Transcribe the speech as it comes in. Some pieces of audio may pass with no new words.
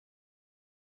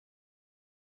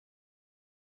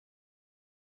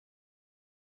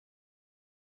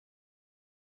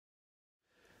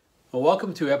Well,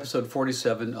 welcome to episode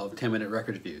 47 of 10-Minute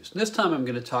Record Reviews. This time I'm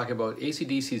going to talk about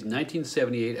AC/DC's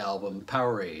 1978 album,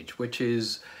 Powerage, which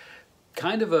is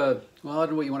kind of a, well, I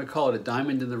don't know what you want to call it, a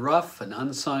diamond in the rough, an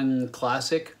unsung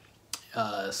classic,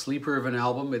 sleeper of an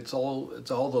album. It's all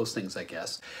those things, I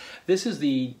guess. This is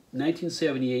the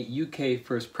 1978 UK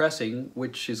first pressing,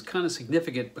 which is kind of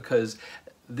significant because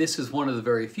this is one of the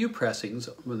very few pressings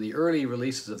from the early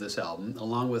releases of this album,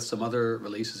 along with some other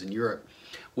releases in Europe,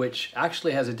 which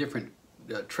actually has a different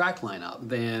track lineup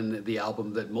than the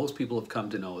album that most people have come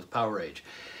to know as Powerage.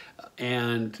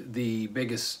 And the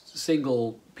biggest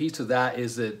single piece of that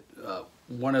is that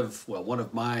one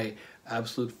of my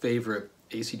absolute favorite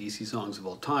AC/DC songs of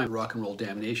all time, Rock and Roll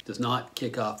Damnation, does not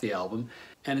kick off the album.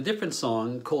 And a different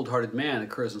song, Cold Hearted Man,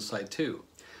 occurs in side 2.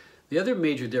 The other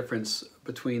major difference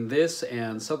between this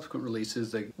and subsequent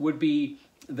releases would be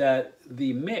that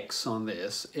the mix on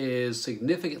this is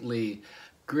significantly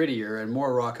grittier and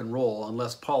more rock and roll and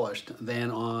less polished than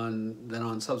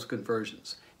on subsequent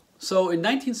versions. So in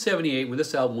 1978, when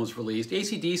this album was released,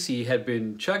 AC/DC had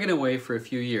been chugging away for a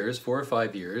few years, 4 or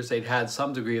 5 years. They'd had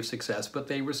some degree of success, but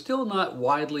they were still not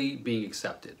widely being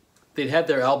accepted. They'd had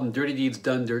their album Dirty Deeds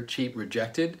Done Dirt Cheap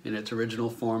rejected in its original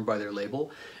form by their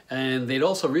label, and they'd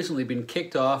also recently been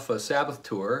kicked off a Sabbath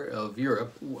tour of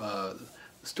Europe.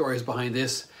 Stories behind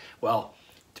this, well,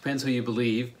 depends who you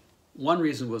believe. One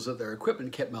reason was that their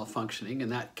equipment kept malfunctioning,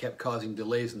 and that kept causing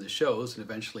delays in the shows, and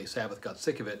eventually Sabbath got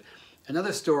sick of it.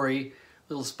 Another story,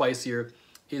 a little spicier,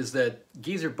 is that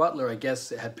Geezer Butler, I guess,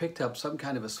 had picked up some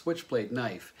kind of a switchblade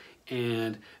knife,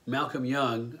 and Malcolm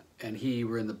Young and he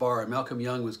were in the bar, and Malcolm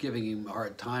Young was giving him a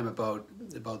hard time about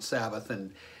Sabbath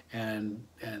and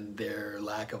their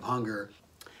lack of hunger.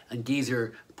 And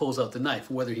Geezer pulls out the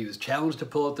knife. Whether he was challenged to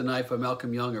pull out the knife by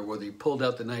Malcolm Young, or whether he pulled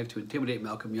out the knife to intimidate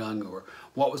Malcolm Young, or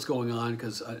what was going on,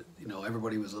 because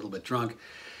everybody was a little bit drunk.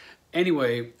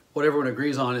 Anyway, what everyone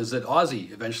agrees on is that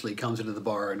Ozzy eventually comes into the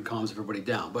bar and calms everybody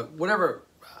down. But whatever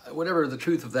the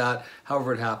truth of that,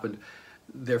 however it happened,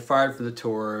 they're fired from the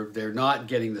tour. They're not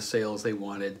getting the sales they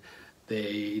wanted.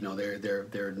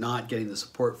 They're not getting the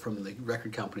support from the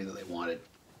record company that they wanted.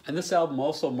 And this album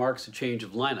also marks a change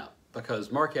of lineup,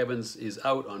 because Mark Evans is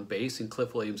out on bass and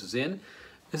Cliff Williams is in.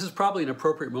 This is probably an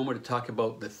appropriate moment to talk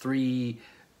about the 3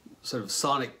 sort of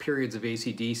sonic periods of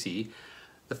AC/DC.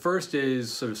 The first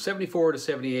is sort of 74 to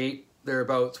 78,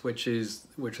 thereabouts, which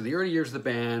are the early years of the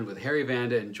band with Harry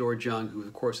Vanda and George Young, who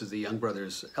of course is the Young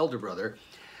brothers' elder brother,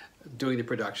 doing the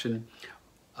production.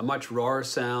 A much rawer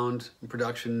sound.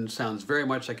 Production sounds very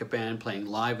much like a band playing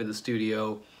live in the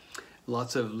studio.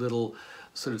 Lots of little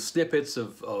sort of snippets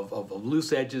of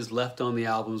loose edges left on the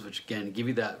albums, which again give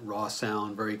you that raw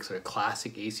sound, very sort of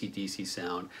classic AC/DC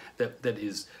sound that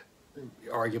is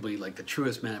arguably like the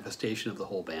truest manifestation of the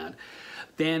whole band.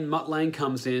 Then Mutt Lange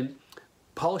comes in,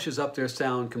 polishes up their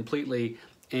sound completely,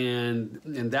 and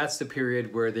that's the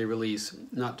period where they release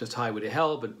not just Highway to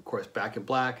Hell, but of course Back in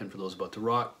Black and For Those About to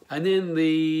Rock. And then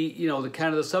the kind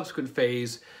of the subsequent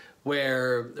phase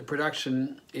where the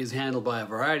production is handled by a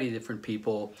variety of different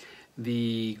people.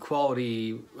 The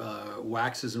quality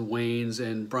waxes and wanes,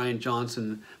 and Brian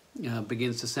Johnson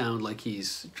begins to sound like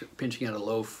he's pinching out a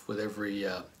loaf with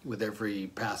every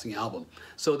passing album.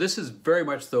 So this is very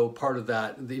much though part of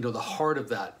that, the heart of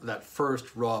that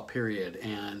first raw period,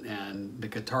 and the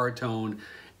guitar tone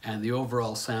and the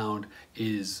overall sound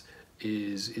is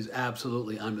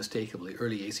absolutely unmistakably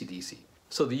early AC/DC.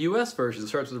 So the US version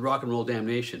starts with Rock and Roll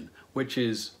Damnation, which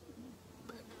is,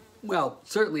 well,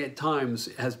 certainly at times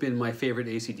has been my favorite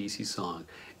AC/DC song.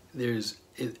 There's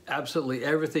absolutely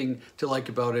everything to like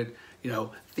about it.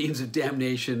 Themes of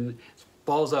damnation,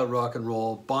 balls out rock and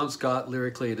roll. Bon Scott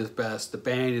lyrically at his best. The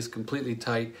band is completely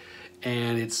tight,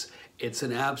 and it's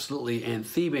an absolutely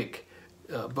anthemic.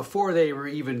 Before they were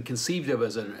even conceived of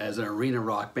as an arena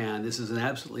rock band, this is an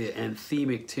absolutely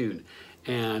anthemic tune,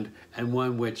 and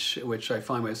one which I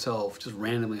find myself just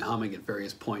randomly humming at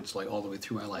various points, like all the way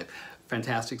through my life.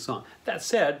 Fantastic song. That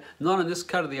said, not on this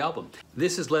cut of the album.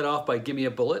 This is led off by Gimme a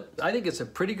Bullet. I think it's a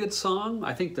pretty good song.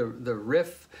 I think the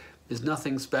riff is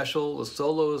nothing special. The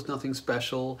solo is nothing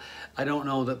special. I don't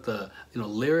know that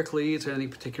lyrically it's anything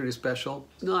particularly special.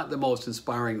 Not the most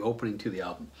inspiring opening to the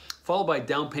album. Followed by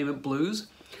Down Payment Blues,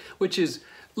 which is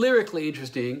lyrically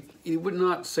interesting. You would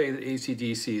not say that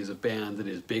AC/DC is a band that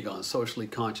is big on socially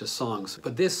conscious songs,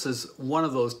 but this is one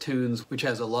of those tunes which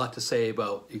has a lot to say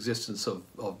about existence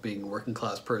of being a working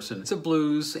class person. It's a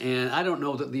blues, and I don't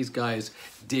know that these guys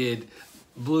did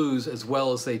blues as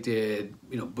well as they did,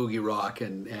 boogie rock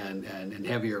and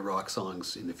heavier rock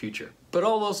songs in the future. But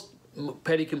all those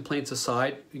petty complaints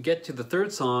aside, you get to the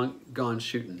third song, Gone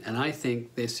Shootin', and I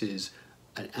think this is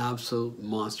an absolute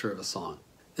monster of a song.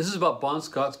 This is about Bon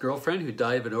Scott's girlfriend who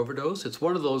died of an overdose. It's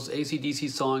one of those AC/DC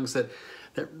songs that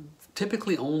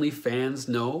typically only fans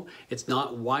know. It's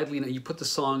not widely known. You put the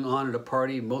song on at a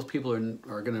party, most people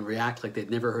are going to react like they'd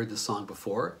never heard the song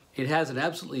before. It has an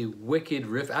absolutely wicked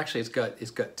riff. Actually,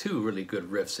 it's got two really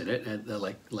good riffs in it, and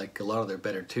like a lot of their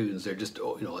better tunes, they're just,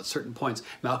 you know, at certain points,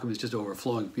 Malcolm is just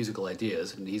overflowing with musical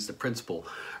ideas, and he's the principal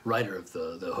writer of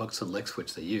the hooks and licks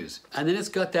which they use. And then it's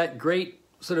got that great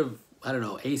sort of, I don't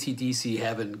know, AC/DC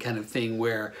heaven kind of thing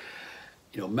where,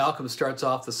 you know, Malcolm starts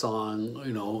off the song,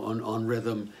 you know, on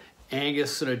rhythm.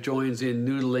 Angus sort of joins in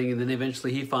noodling, and then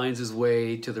eventually he finds his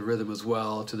way to the rhythm as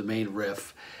well, to the main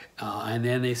riff. And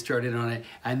then they start in on it,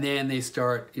 and then they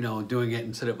start, you know, doing it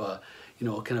in sort of a, you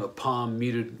know, kind of a palm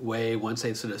muted way once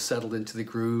they've sort of settled into the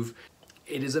groove.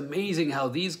 It is amazing how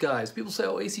these guys, people say,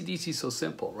 oh, AC/DC is so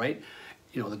simple, right?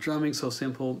 You know, the drumming's so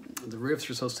simple, the riffs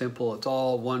are so simple, it's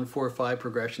all 1, 4, 5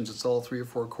 progressions, it's all 3 or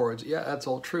 4 chords. Yeah, that's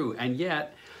all true. And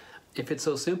yet, if it's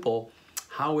so simple,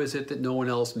 how is it that no one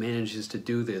else manages to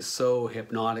do this so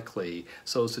hypnotically,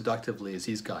 so seductively as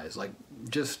these guys? Like,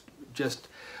 just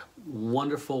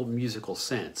wonderful musical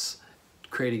sense,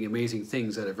 creating amazing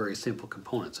things out of very simple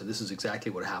components. And this is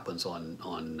exactly what happens on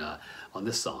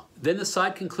this song. Then the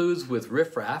side concludes with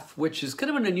Riff Raff, which is kind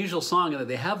of an unusual song in that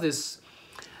they have this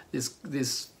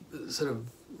sort of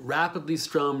rapidly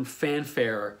strummed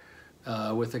fanfare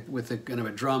with a kind of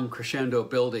a drum crescendo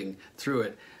building through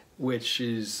it, which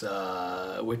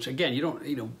again,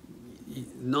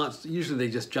 not usually they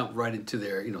just jump right into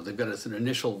their, you know, they've got an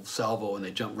initial salvo and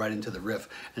they jump right into the riff,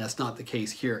 and that's not the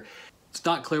case here. It's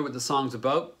not clear what the song's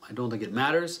about. I don't think it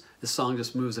matters. This song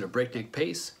just moves at a breakneck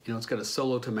pace. You know, it's got a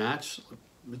solo to match.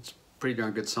 It's a pretty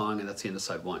darn good song, and that's the end of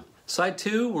side 1. Side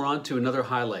 2, we're on to another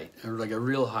highlight, or like a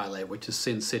real highlight, which is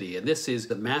Sin City. And this is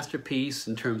the masterpiece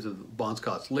in terms of Bon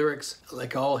Scott's lyrics.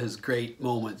 Like all his great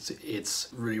moments, it's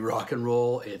really rock and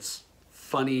roll, it's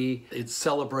funny, it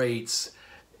celebrates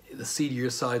the seedier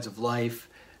sides of life,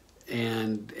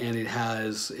 and it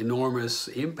has enormous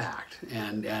impact,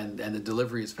 and the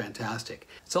delivery is fantastic.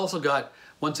 It's also got,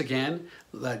 once again,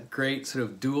 that great sort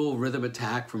of dual rhythm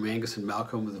attack from Angus and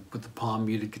Malcolm with the palm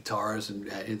muted guitars, and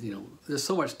you know, there's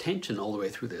so much tension all the way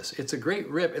through this. It's a great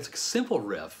riff. It's a simple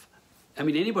riff. I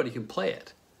mean, anybody can play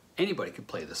it. Anybody can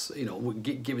play this, you know,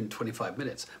 given 25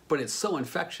 minutes, but it's so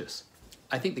infectious.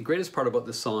 I think the greatest part about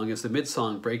this song is the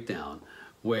mid-song breakdown,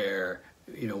 where,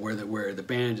 you know, where the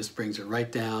band just brings it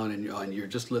right down, and you're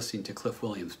just listening to Cliff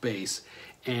Williams' bass,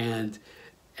 and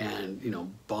you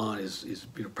know, Bon is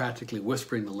you know, practically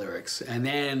whispering the lyrics, and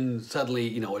then suddenly,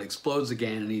 you know, it explodes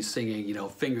again, and he's singing, you know,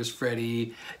 Fingers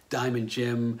Freddy, Diamond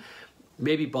Jim.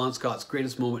 Maybe Bon Scott's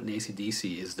greatest moment in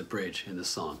AC/DC is the bridge in this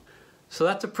song. So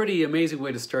that's a pretty amazing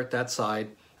way to start that side.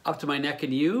 Up to My Neck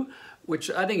and You, which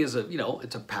I think is you know,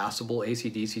 it's a passable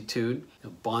AC/DC tune. You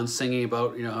know, Bon singing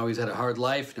about, you know, how he's had a hard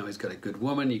life, you know, he's got a good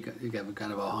woman, you got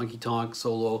kind of a honky-tonk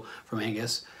solo from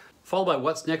Angus. Followed by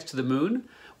What's Next to the Moon,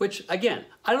 which again,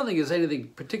 I don't think is anything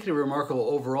particularly remarkable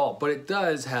overall, but it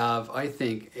does have, I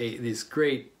think, this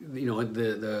great, you know,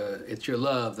 the It's Your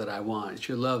Love That I Want, It's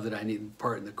Your Love That I Need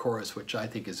part in the chorus, which I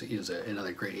think is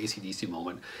another great AC/DC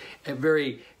moment. A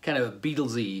very kind of a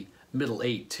Beatlesy middle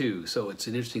 8 too, so it's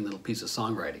an interesting little piece of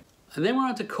songwriting. And then we're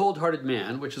on to Cold Hearted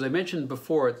Man, which, as I mentioned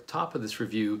before at the top of this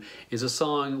review, is a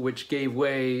song which gave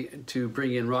way to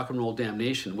bring in Rock and Roll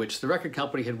Damnation, which the record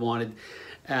company had wanted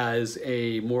as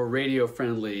a more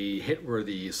radio-friendly,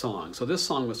 hit-worthy song. So this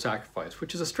song was sacrificed,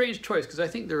 which is a strange choice because I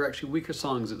think there are actually weaker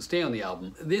songs that stay on the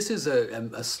album. This is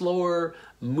a slower,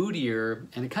 moodier,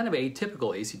 and kind of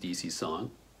atypical AC/DC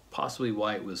song, possibly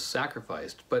why it was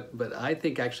sacrificed. But I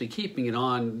think actually keeping it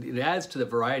on, it adds to the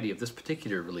variety of this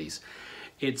particular release.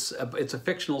 It's a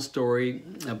fictional story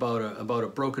about a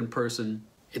broken person.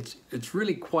 It's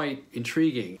really quite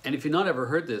intriguing, and if you've not ever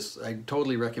heard this, I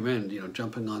totally recommend, you know,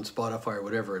 jumping on Spotify or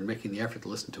whatever and making the effort to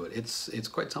listen to it. It's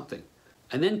quite something.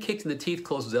 And then Kicked in the Teeth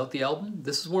closes out the album.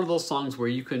 This is one of those songs where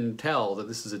you can tell that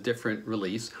this is a different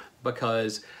release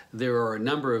because there are a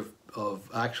number of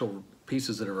actual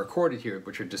pieces that are recorded here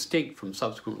which are distinct from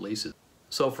subsequent releases.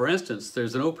 So for instance,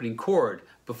 there's an opening chord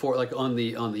before, like on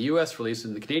the US release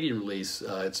and the Canadian release,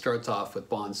 it starts off with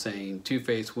Bon saying,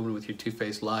 "Two-faced woman with your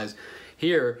two-faced lies."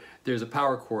 Here, there's a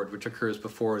power chord which occurs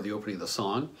before the opening of the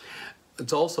song.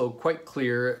 It's also quite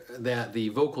clear that the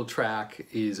vocal track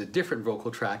is a different vocal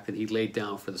track than he laid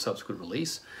down for the subsequent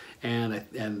release. And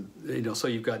you know, so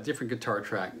you've got a different guitar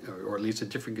track, or at least a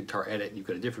different guitar edit, and you've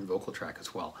got a different vocal track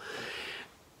as well.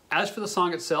 As for the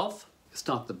song itself, it's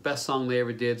not the best song they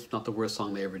ever did, it's not the worst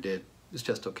song they ever did, it's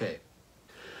just okay.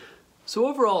 So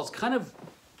overall, it's kind of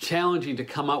challenging to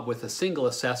come up with a single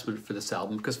assessment for this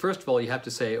album, because first of all you have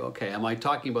to say, okay, am I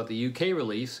talking about the UK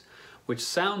release, which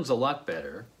sounds a lot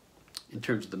better in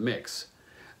terms of the mix,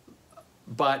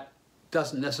 but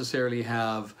doesn't necessarily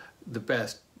have the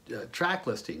best track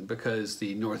listing, because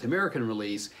the North American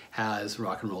release has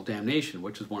Rock and Roll Damnation,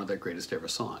 which is one of their greatest ever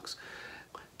songs.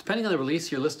 Depending on the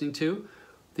release you're listening to,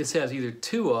 this has either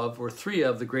 2 of or 3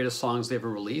 of the greatest songs they ever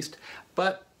released,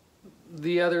 but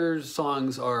the other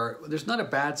songs are, there's not a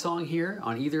bad song here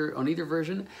on either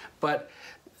version, but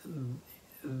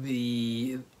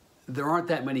there aren't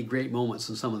that many great moments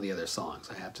in some of the other songs,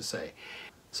 I have to say.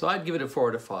 So I'd give it a 4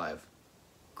 out of 5.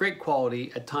 Great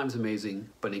quality, at times amazing,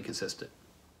 but inconsistent.